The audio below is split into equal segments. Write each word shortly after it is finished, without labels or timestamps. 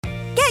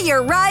Get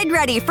your ride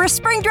ready for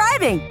spring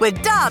driving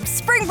with Dobbs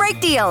Spring Break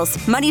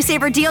Deals. Money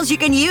saver deals you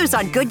can use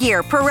on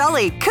Goodyear,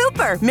 Pirelli,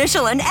 Cooper,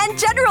 Michelin, and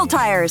General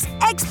Tires.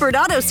 Expert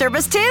auto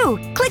service, too.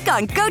 Click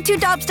on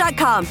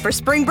GoToDobbs.com for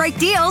spring break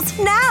deals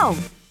now.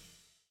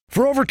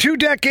 For over 2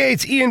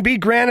 decades, E&B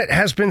Granite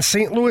has been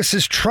St.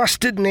 Louis's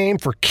trusted name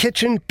for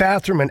kitchen,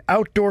 bathroom, and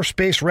outdoor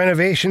space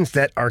renovations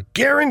that are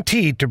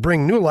guaranteed to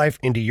bring new life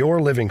into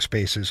your living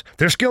spaces.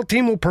 Their skilled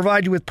team will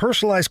provide you with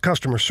personalized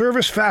customer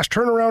service, fast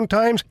turnaround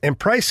times, and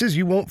prices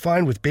you won't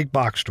find with big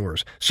box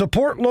stores.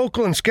 Support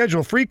local and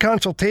schedule free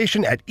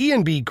consultation at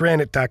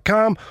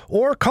enbgranite.com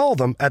or call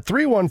them at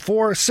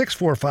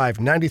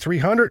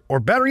 314-645-9300, or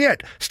better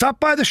yet, stop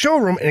by the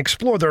showroom and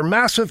explore their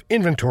massive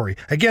inventory.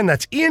 Again,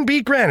 that's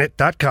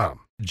enbgranite.com.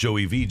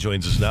 Joey V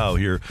joins us now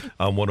here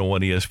on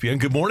 101 ESPN.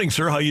 Good morning,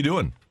 sir. How you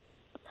doing?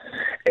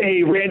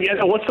 Hey, Randy,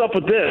 what's up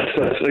with this?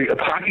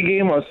 A hockey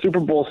game on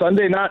Super Bowl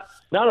Sunday? Not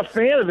a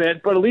fan of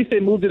it, but at least they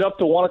moved it up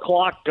to 1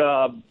 o'clock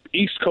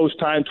East Coast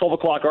time, 12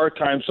 o'clock our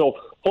time, so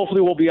hopefully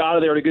we'll be out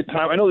of there at a good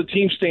time. I know the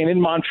team's staying in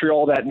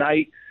Montreal that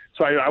night,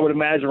 so I would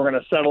imagine we're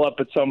going to settle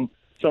up at some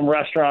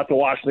restaurant to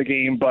watch the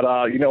game, but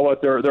you know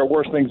what? There are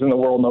worse things in the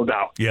world, no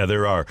doubt. Yeah,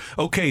 there are.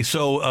 Okay,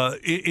 so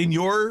in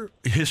your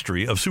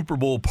history of Super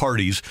Bowl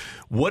parties,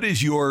 what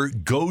is your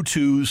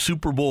go-to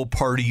Super Bowl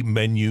party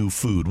menu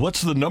food?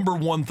 What's the number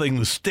one thing,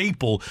 the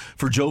staple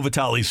for Joe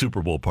Vitale's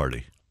Super Bowl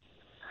party?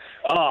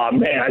 Oh,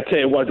 man, I tell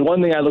you what, the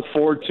one thing I look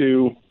forward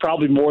to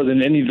probably more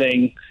than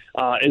anything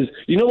is,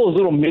 you know, those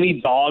little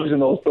mini dogs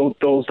and those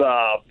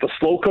the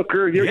slow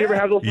cooker. You ever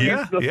have those?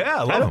 Yeah,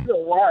 I love them. Know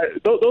why.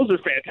 Those are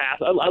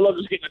fantastic. I love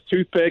just getting a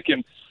toothpick,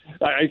 and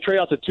I trade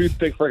out the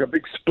toothpick for like a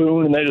big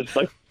spoon, and they just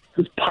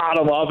pot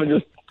them up and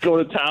just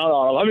go to town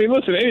on them. I mean,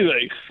 listen,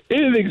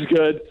 anything's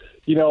good.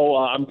 You know,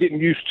 I'm getting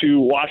used to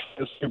watching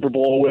the Super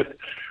Bowl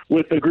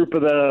with the group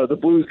of the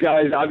Blues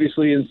guys,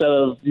 obviously, instead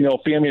of, you know,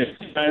 family and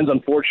friends.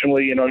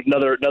 Unfortunately, you know,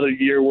 another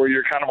year where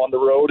you're kind of on the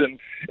road, and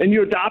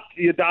you adopt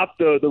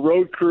the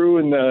road crew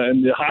and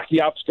the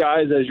hockey ops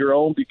guys as your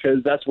own,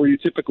 because that's where you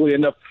typically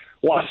end up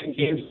watching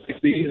games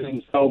like these.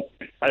 And so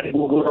I think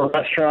we'll go to a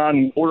restaurant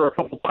and order a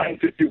couple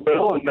pints, if you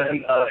will, and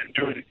then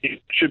enjoy the game.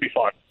 It should be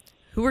fun.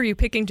 Who are you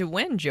picking to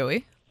win,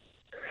 Joey?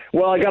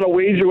 Well, I got a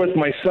wager with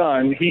my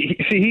son.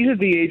 He's at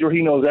the age where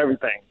he knows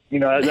everything. You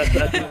know, that's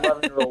an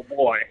 11-year-old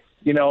boy.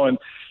 You know, and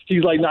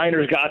he's like,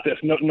 Niners got this.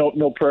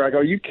 No prayer. I go,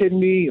 are you kidding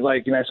me?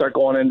 Like, I start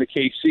going into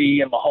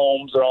KC and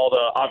Mahomes and all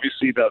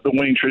obviously the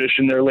winning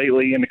tradition there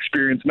lately, and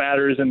experience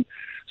matters. And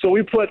so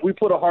we put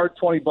a hard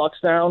 $20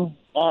 down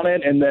on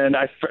it, and then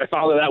I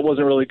found that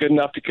wasn't really good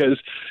enough, because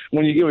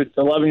when you give an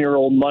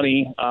 11-year-old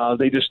money,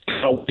 they just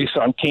waste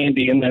on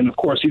candy, and then of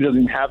course he doesn't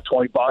even have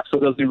 $20, so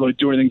it doesn't really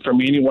do anything for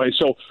me anyway.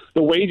 So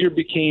the wager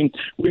became,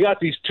 we got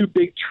these 2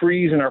 big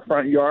trees in our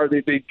front yard.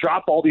 They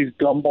drop all these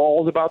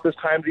gumballs about this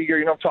time of the year.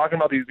 You know what I'm talking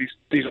about?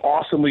 These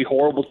awesomely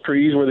horrible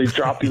trees where they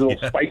drop these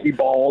little spiky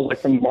balls like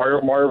from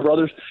Mario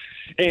Brothers.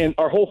 And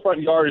our whole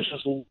front yard is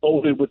just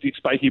loaded with these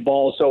spiky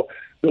balls. So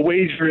the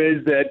wager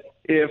is that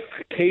if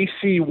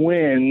KC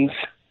wins,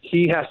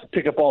 he has to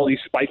pick up all these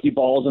spiky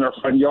balls in our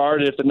front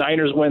yard. If the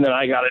Niners win, then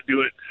I got to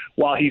do it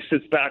while he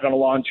sits back on a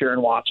lawn chair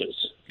and watches.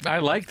 I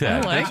like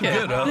that. I like it.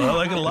 Good. I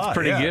like it a lot. That's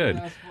pretty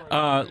good.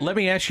 Let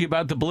me ask you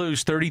about the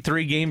Blues.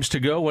 33 games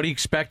to go. What are you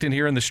expecting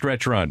here in the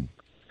stretch run?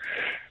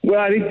 Well,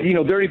 I think,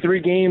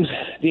 33 games,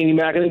 Danny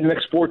Mac. I think the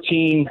next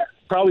 14,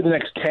 probably the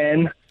next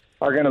 10,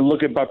 are going to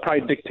probably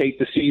dictate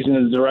the season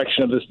and the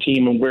direction of this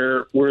team and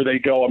where they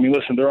go. I mean,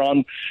 listen, they're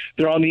on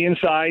the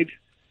inside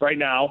right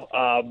now.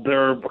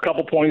 They're a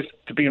couple points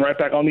to being right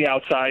back on the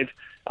outside.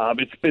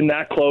 It's been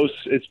that close.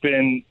 It's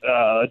been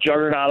a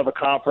juggernaut of a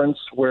conference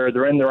where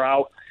they're in, they're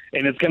out,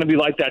 and it's going to be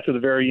like that to the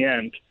very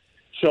end.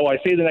 So I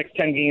say the next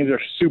 10 games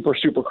are super,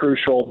 super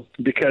crucial,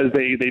 because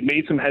they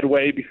made some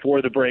headway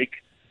before the break.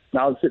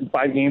 Now they're sitting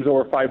 5 games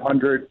over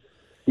 500.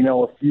 You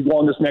know, if you go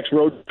on this next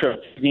road trip,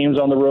 games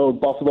on the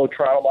road, Buffalo,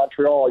 Toronto,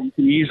 Montreal, you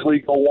can easily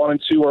go 1-2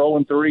 or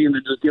 0-3 and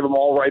then just give them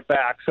all right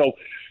back. So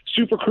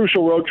super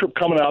crucial road trip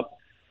coming up.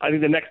 I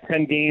think the next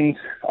 10 games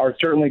are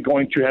certainly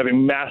going to have a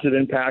massive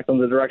impact on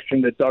the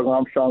direction that Doug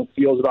Armstrong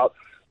feels about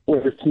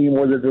where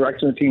the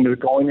direction the team is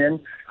going in.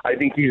 I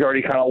think he's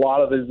already a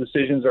lot of his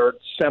decisions are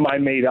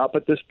semi-made up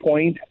at this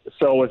point.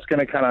 So it's going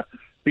to kind of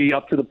be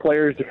up to the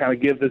players to kind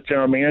of give this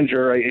general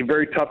manager a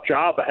very tough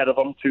job ahead of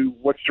them to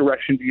which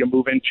direction do you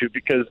move into,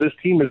 because this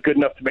team is good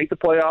enough to make the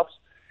playoffs.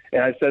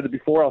 And I said it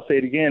before, I'll say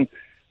it again,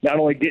 not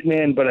only getting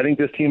in, but I think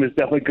this team is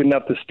definitely good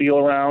enough to steal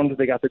around.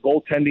 They got the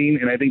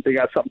goaltending, and I think they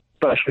got something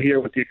special here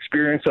with the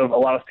experience of a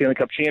lot of Stanley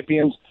Cup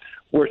champions,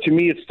 where to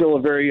me it's still a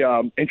very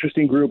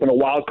interesting group and a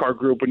wild card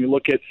group when you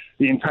look at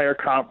the entire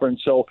conference.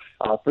 So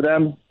for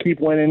them, keep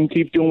winning,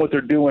 keep doing what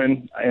they're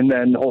doing, and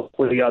then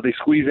hopefully they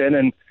squeeze in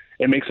and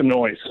make some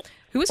noise.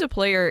 Who was a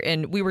player,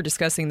 and we were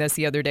discussing this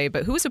the other day,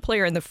 but who was a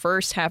player in the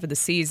first half of the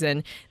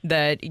season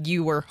that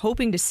you were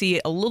hoping to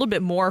see a little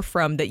bit more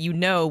from, that you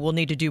know will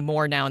need to do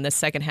more now in the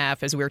second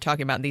half, as we were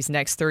talking about in these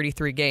next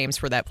 33 games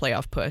for that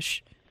playoff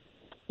push?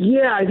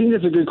 Yeah, I think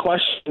that's a good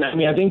question. I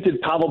mean, I think that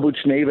Pavel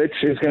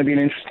Buchnevich is going to be an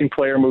interesting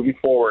player moving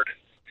forward.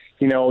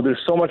 You know, there's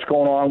so much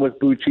going on with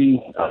Bucci.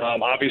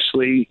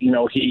 Obviously, you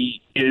know,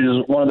 he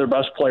is one of their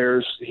best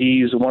players.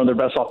 He's one of their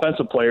best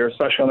offensive players,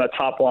 especially on that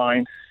top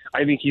line.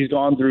 I think he's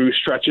gone through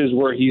stretches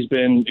where he's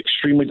been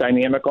extremely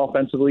dynamic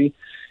offensively.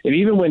 And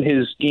even when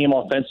his game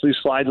offensively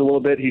slides a little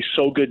bit, he's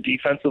so good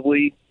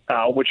defensively,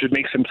 which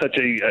makes him such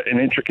an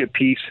intricate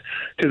piece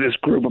to this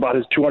group about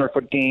his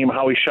 200-foot game,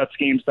 how he shuts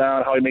games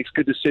down, how he makes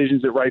good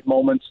decisions at right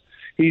moments.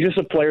 He's just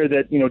a player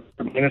that, you know,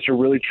 the manager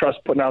really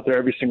trusts putting out there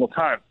every single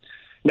time.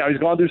 Now, he's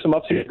gone through some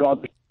ups. He's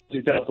dealt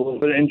with a little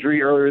bit of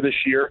injury earlier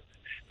this year.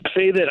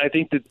 Say that I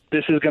think that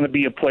this is going to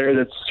be a player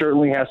that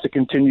certainly has to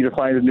continue to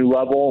find a new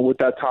level with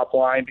that top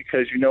line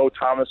because, you know,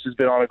 Thomas has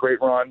been on a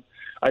great run.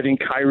 I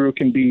think Kyrou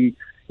can be,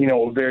 you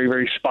know, very,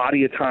 very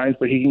spotty at times,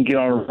 but he can get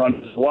on a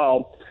run as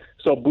well.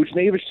 So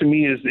Buchnevich to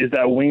me is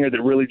that winger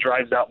that really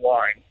drives that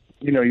line.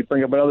 You know, you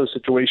bring up another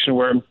situation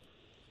where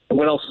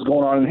what else is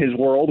going on in his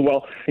world?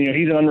 Well, you know,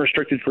 he's an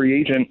unrestricted free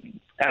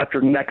agent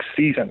after next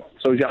season.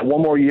 So he's got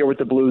one more year with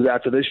the Blues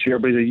after this year,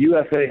 but he's a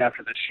UFA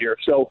after this year.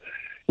 So,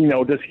 you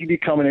know, does he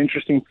become an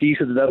interesting piece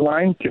of the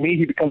deadline? To me,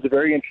 he becomes a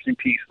very interesting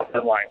piece of the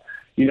deadline.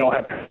 You know,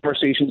 have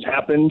conversations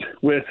happened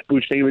with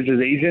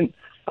Buchnevich's agent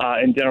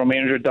and general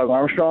manager Doug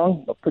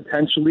Armstrong?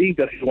 Potentially,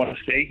 does he want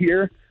to stay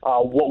here?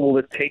 What will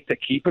it take to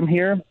keep him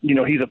here? You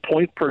know, he's a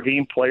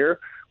point-per-game player,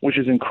 which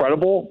is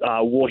incredible.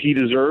 Will he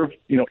deserve,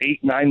 you know,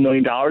 $8-9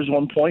 million at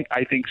one point?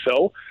 I think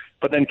so.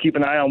 But then keep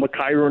an eye on what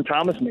Kyrou and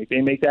Thomas make.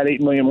 They make that $8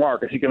 million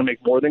mark. Is he going to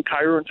make more than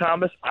Kyrou and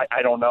Thomas?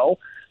 I don't know.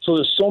 So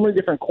there's so many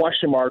different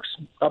question marks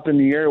up in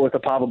the air with the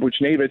Pavel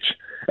Buchnevich,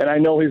 and I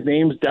know his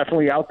name's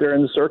definitely out there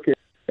in the circuit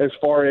as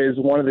far as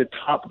one of the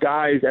top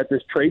guys at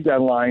this trade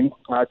deadline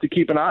to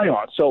keep an eye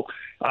on. So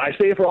I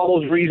say for all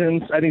those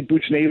reasons, I think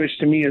Buchnevich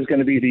to me is going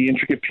to be the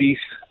intricate piece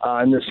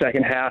in the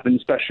second half, and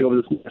especially over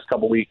the next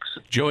couple weeks.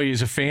 Joey,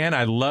 as a fan,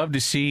 I love to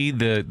see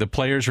the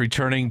players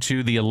returning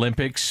to the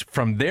Olympics.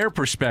 From their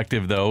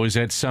perspective, though, is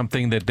that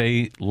something that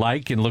they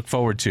like and look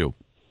forward to?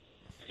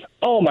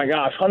 Oh, my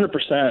gosh,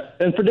 100%.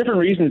 And for different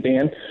reasons,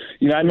 Dan.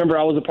 You know, I remember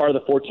I was a part of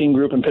the 14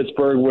 group in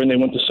Pittsburgh when they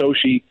went to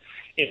Sochi.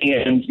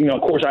 And, you know,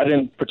 of course, I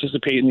didn't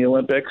participate in the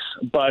Olympics,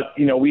 but,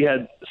 you know, we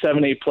had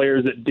 7-8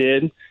 players that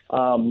did.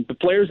 The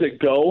players that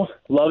go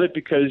love it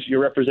because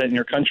you're representing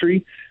your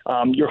country.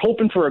 You're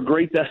hoping for a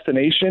great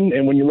destination.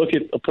 And when you look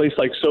at a place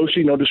like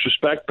Sochi, no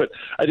disrespect, but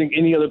I think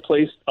any other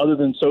place other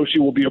than Sochi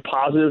will be a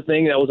positive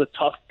thing. That was a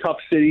tough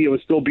city. It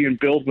was still being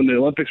built when the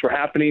Olympics were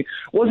happening. It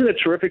wasn't a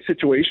terrific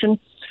situation.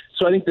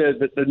 So I think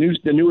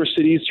the newer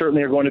cities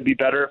certainly are going to be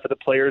better for the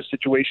players'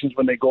 situations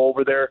when they go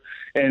over there.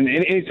 And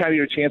anytime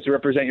you have a chance to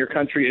represent your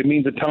country, it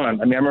means a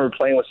ton. I mean, I remember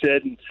playing with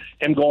Sid and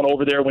him going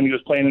over there when he was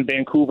playing in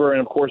Vancouver,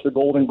 and, of course, the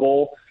golden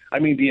goal. I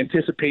mean, the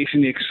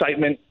anticipation, the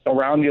excitement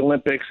around the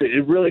Olympics,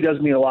 it really does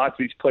mean a lot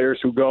to these players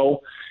who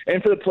go.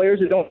 And for the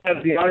players that don't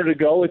have the honor to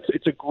go,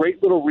 it's a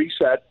great little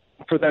reset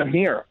for them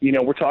here. You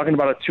know, we're talking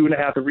about a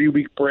 2.5 to 3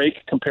 week break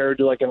compared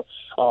to like a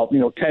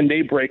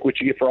 10-day break,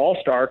 which you get for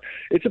All-Star.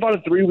 It's about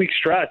a 3-week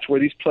stretch where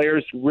these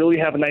players really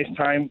have a nice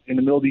time in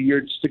the middle of the year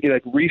just to get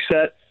like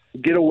reset,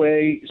 get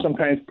away.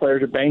 Sometimes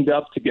players are banged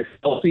up to get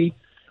healthy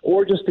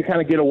or just to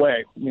kind of get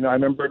away. You know, I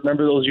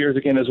remember those years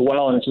again as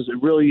well, and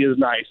it really is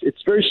nice.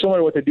 It's very similar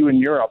to what they do in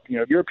Europe. You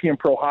know, European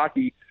pro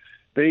hockey,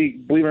 they,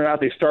 believe it or not,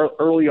 they start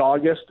early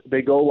August.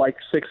 They go like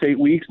 6-8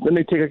 weeks. Then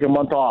they take like a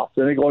month off.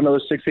 Then they go another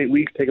 6-8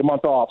 weeks, take a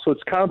month off. So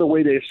it's kind of the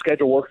way their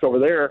schedule works over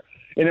there.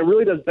 And it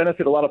really does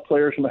benefit a lot of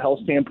players from a health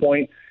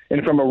standpoint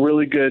and from a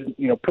really good,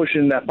 you know, push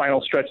in that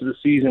final stretch of the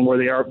season where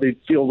they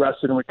feel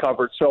rested and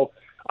recovered. So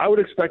I would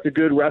expect a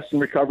good rest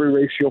and recovery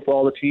ratio for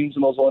all the teams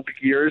in those Olympic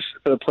years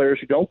for the players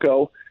who don't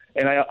go.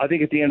 And I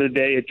think at the end of the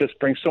day, it just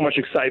brings so much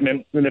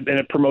excitement and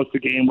it promotes the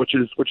game, which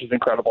is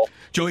incredible.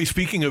 Joey,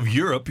 speaking of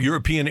Europe,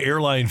 European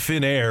airline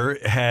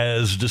Finnair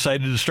has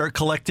decided to start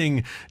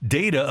collecting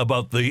data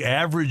about the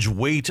average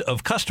weight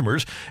of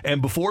customers.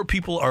 And before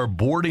people are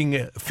boarding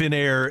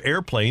Finnair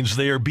airplanes,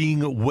 they are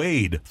being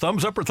weighed.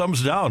 Thumbs up or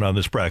thumbs down on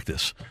this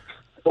practice?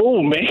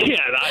 Oh, man.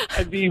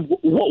 I mean,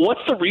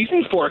 what's the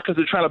reason for it? Because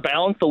they're trying to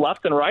balance the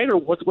left and right, or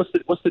what's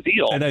the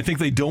deal? And I think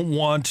they don't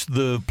want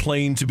the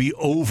plane to be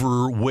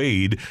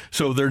overweighed,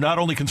 so they're not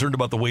only concerned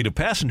about the weight of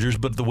passengers,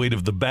 but the weight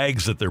of the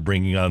bags that they're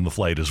bringing on the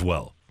flight as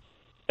well.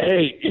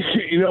 Hey,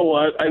 you know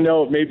what? I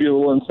know it may be a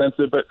little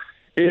insensitive, but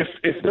if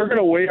they're going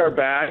to weigh our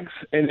bags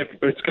and if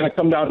it's going to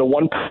come down to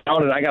 1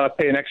 pound and I got to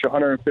pay an extra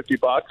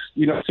 $150,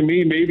 you know, to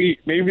me, maybe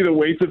the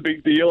weight's a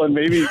big deal and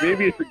maybe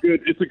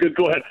it's a good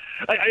go ahead.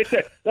 I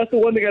said, that's the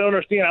one thing I don't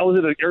understand. I was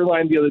at an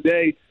airline the other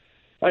day.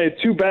 I had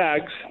 2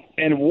 bags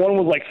and one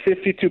was like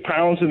 52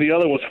 pounds and the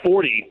other was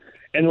 40.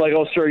 And like,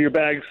 oh, sir, your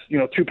bag's,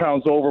 2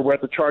 pounds over. We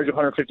have to charge you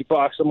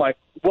 $150. I'm like,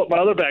 what? My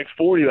other bag's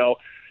 40 though.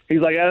 He's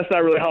like, yeah, that's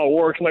not really how it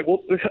works. I'm like,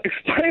 well,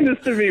 explain this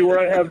to me where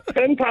I have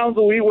 10 pounds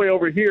of leeway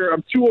over here.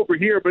 I'm 2 over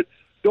here, but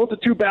don't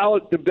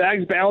the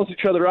bags balance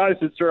each other out? I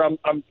said, sir,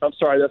 I'm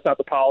sorry, that's not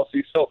the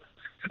policy. So,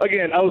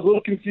 again, I was a little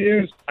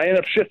confused. I ended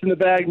up shifting the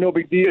bag, no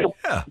big deal.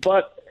 Yeah.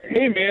 But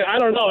Hey, man, I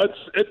don't know.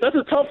 That's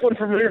a tough one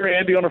for me,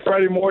 Randy, on a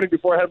Friday morning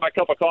before I had my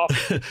cup of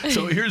coffee.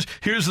 So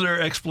here's their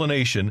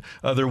explanation.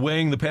 They're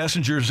weighing the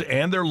passengers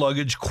and their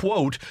luggage,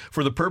 quote,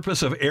 for the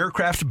purpose of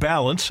aircraft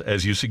balance,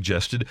 as you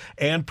suggested,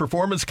 and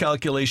performance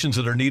calculations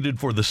that are needed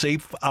for the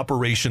safe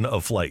operation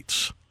of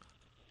flights.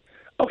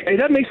 Okay,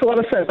 that makes a lot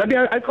of sense. I mean,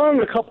 I've gone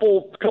on a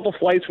couple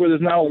flights where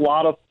there's not a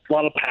lot of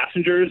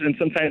passengers, and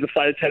sometimes the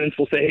flight attendants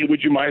will say, "Hey,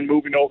 would you mind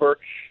moving over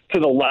to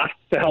the left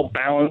to help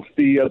balance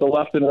the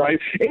left and right?"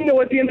 And you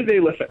know, at the end of the day,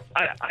 listen,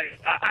 I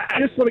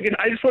just want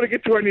to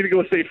get to where I need to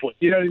go safely.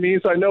 You know what I mean?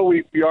 So I know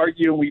we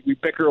argue and we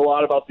bicker a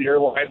lot about the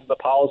airlines and the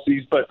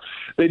policies, but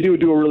they do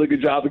a really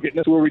good job of getting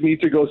us where we need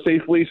to go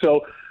safely.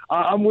 So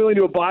I'm willing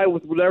to abide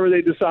with whatever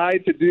they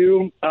decide to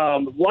do.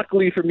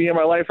 Luckily for me in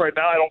my life right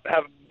now, I don't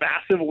have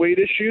massive weight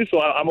issues,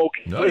 so I'm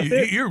okay. No,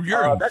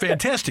 you're in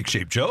fantastic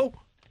shape, Joe.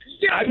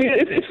 Yeah, I mean,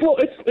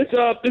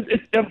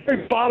 I'm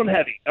very bottom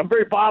heavy. I'm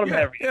very bottom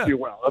heavy, if you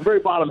will. I'm very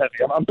bottom heavy.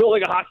 I'm built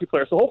like a hockey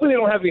player, so hopefully they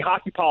don't have any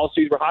hockey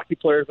policies where hockey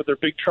players with their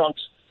big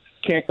trunks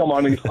can't come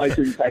on these flights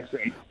anytime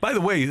soon. By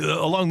the way,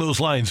 along those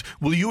lines,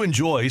 will you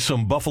enjoy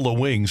some buffalo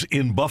wings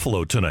in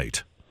Buffalo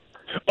tonight?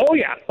 Oh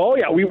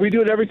yeah. We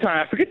do it every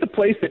time. I forget the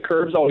place that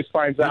Curbs always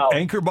finds out.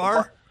 Anchor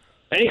Bar?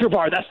 Anchor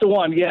Bar, that's the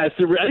one. Yeah, I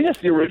think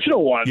that's the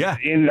original one. Yeah.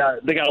 And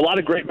they got a lot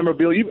of great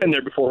memorabilia. You've been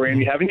there before,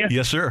 Randy, haven't you?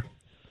 Yes, sir.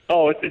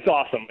 Oh, it's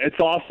awesome. It's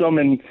awesome,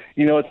 and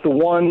you know, it's the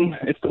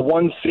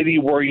one city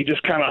where you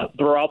just kind of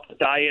throw out the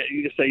diet.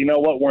 You just say, you know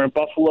what, we're in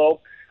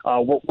Buffalo.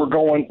 We're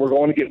going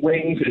to get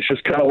wings. It's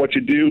just kind of what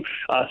you do.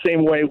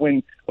 Same way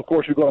when, of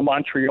course, we go to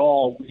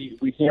Montreal,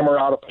 we hammer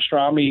out a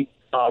pastrami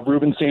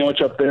Reuben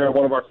sandwich up there,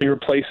 one of our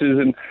favorite places.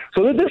 And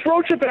so this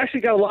road trip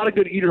actually got a lot of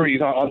good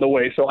eateries on the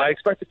way. So I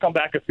expect to come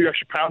back a few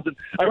extra pounds, and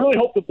I really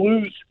hope the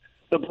Blues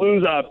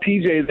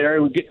PJ there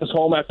who gets us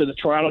home after the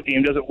Toronto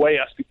game doesn't weigh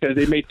us, because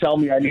they may tell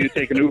me I need to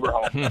take an Uber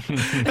home.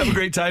 Have a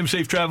great time,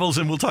 safe travels,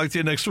 and we'll talk to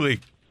you next week.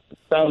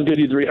 Sounds good,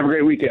 you three. Have a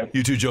great weekend.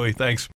 You too, Joey. Thanks.